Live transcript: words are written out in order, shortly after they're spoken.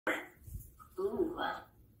Ooh, well,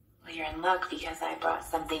 you're in luck because I brought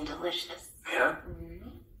something delicious. Yeah?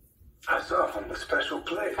 I saw from the special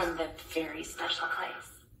place. From the very special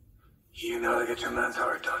place. You know to get your man's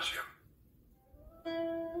heart, don't you?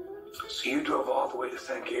 So you drove all the way to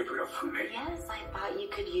San Gabriel for me. Yes, I thought you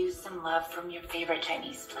could use some love from your favorite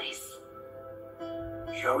Chinese place.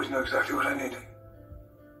 You always know exactly what I needed.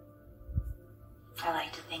 I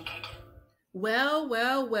like to think I do. Well,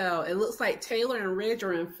 well, well, it looks like Taylor and Ridge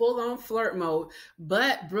are in full-on flirt mode,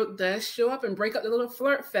 but Brooke does show up and break up the little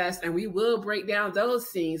flirt fest, and we will break down those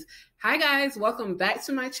scenes. Hi guys, welcome back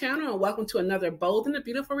to my channel, and welcome to another Bold and the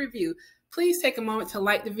Beautiful review. Please take a moment to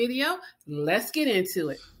like the video. Let's get into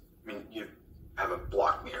it. I mean, you haven't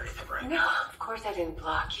blocked me or anything, right? No, of course I didn't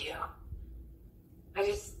block you.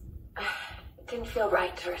 It didn't feel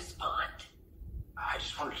right to respond. I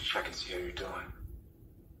just wanted to check and see how you're doing.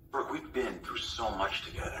 Brooke, we've been through so much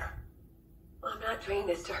together. Well, I'm not doing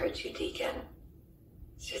this to hurt you, Deacon.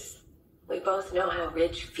 It's just, we both know how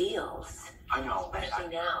Ridge feels. I know. Especially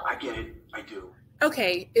now. I get it. I do.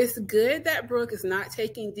 Okay, it's good that Brooke is not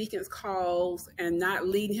taking Deacon's calls and not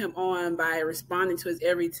leading him on by responding to his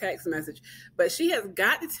every text message. But she has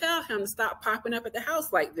got to tell him to stop popping up at the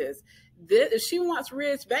house like this. If she wants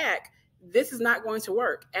Ridge back, this is not going to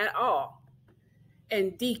work at all.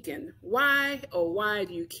 And Deacon, why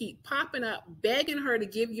do you keep popping up, begging her to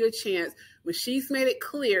give you a chance when she's made it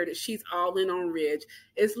clear that she's all in on Ridge?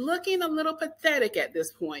 It's looking a little pathetic at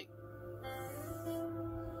this point.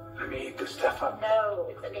 Let me eat this stuff up. No,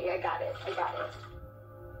 it's okay. I got it.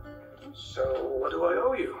 So, what do I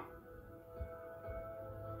owe you?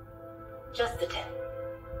 Just the tip.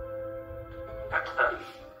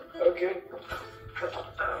 Okay.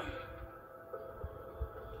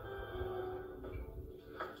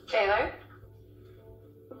 Taylor?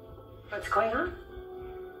 What's going on?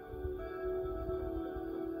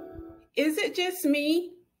 Is it just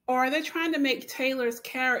me, or are they trying to make Taylor's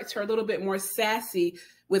character a little bit more sassy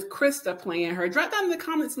with Krista playing her? Drop down in the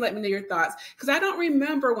comments and let me know your thoughts, because I don't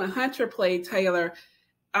remember when Hunter played Taylor,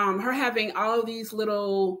 her having all of these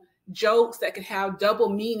little jokes that could have double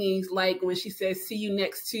meanings, like when she says, see you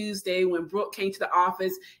next Tuesday, when Brooke came to the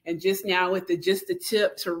office, and just now with just the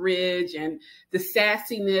tip to Ridge, and the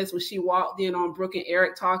sassiness when she walked in on Brooke and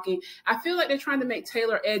Eric talking. I feel like they're trying to make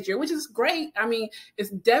Taylor edgier, which is great. I mean, it's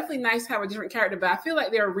definitely nice to have a different character, but I feel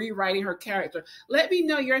like they're rewriting her character. Let me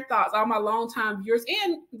know your thoughts, all my longtime viewers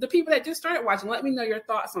and the people that just started watching. Let me know your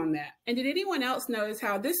thoughts on that. And did anyone else notice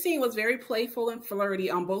how this scene was very playful and flirty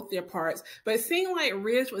on both their parts, but it seemed like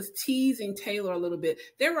Ridge was teasing Taylor a little bit.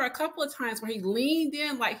 There were a couple of times where he leaned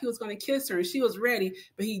in like he was going to kiss her and she was ready,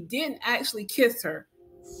 but he didn't actually kiss her.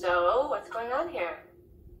 So, what's going on here?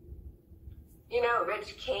 You know,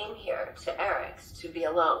 Ridge came here to Eric's to be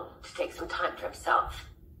alone, to take some time for himself.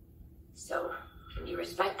 So, can you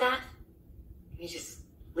respect that? Can you just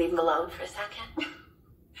leave him alone for a second?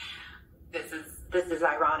 This is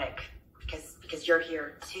ironic because you're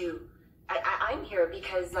here too. I'm here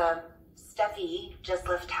because Steffy just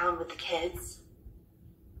left town with the kids.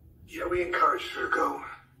 Yeah, we encouraged her to go.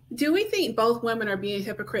 Do we think both women are being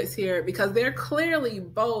hypocrites here? Because they're clearly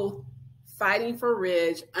both fighting for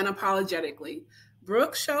Ridge unapologetically.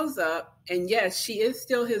 Brooke shows up, and yes, she is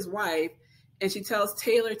still his wife, and she tells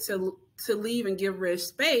Taylor to leave and give Ridge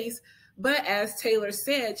space. But as Taylor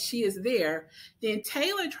said, she is there. Then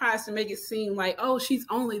Taylor tries to make it seem like, oh, she's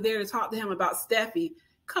only there to talk to him about Steffy.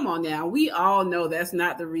 Come on now. We all know that's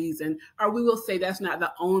not the reason, or we will say that's not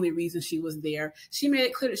the only reason she was there. She made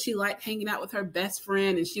it clear that she liked hanging out with her best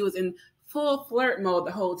friend, and she was in full flirt mode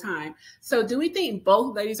the whole time. So do we think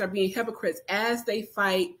both ladies are being hypocrites as they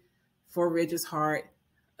fight for Ridge's heart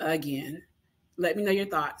again? Let me know your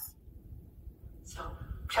thoughts. So,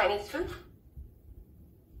 Chinese food?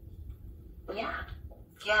 Yeah,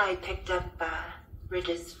 I picked up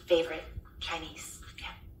Ridge's favorite Chinese.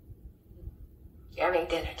 You're having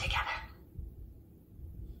dinner together.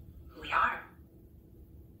 We are.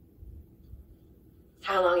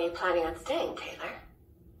 How long are you planning on staying, Taylor?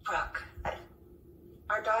 Brooke,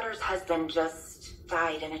 our daughter's husband just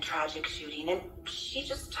died in a tragic shooting, and she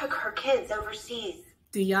just took her kids overseas.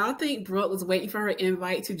 Do y'all think Brooke was waiting for her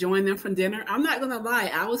invite to join them for dinner? I'm not going to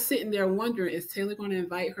lie. I was sitting there wondering, is Taylor going to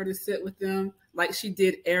invite her to sit with them like she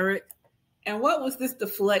did Eric? And what was this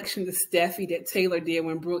deflection to Steffy that Taylor did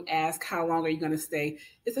when Brooke asked, how long are you going to stay?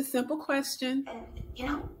 It's a simple question. And, you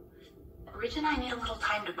know, Ridge and I need a little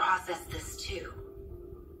time to process this too.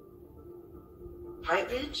 Right,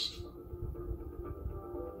 Ridge?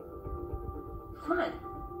 Come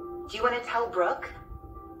on. Do you want to tell Brooke?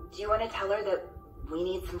 Do you want to tell her that we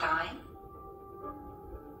need some time?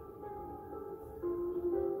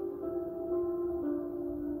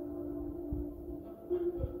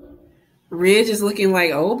 Ridge is looking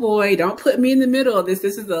like, oh boy, don't put me in the middle of this.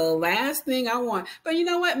 This is the last thing I want. But you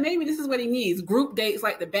know what? Maybe this is what he needs. Group dates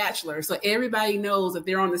like The Bachelor, so everybody knows if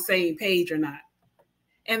they're on the same page or not.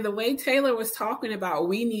 And the way Taylor was talking about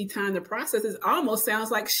we need time to process, it almost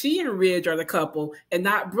sounds like she and Ridge are the couple and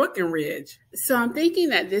not Brooke and Ridge. So I'm thinking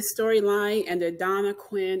that this storyline and the Donna,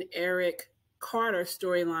 Quinn, Eric, Carter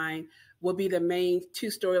storyline will be the main two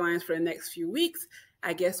storylines for the next few weeks.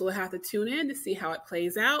 I guess we'll have to tune in to see how it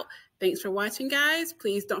plays out. Thanks for watching, guys.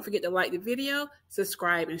 Please don't forget to like the video,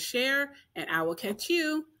 subscribe, and share, and I will catch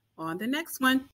you on the next one.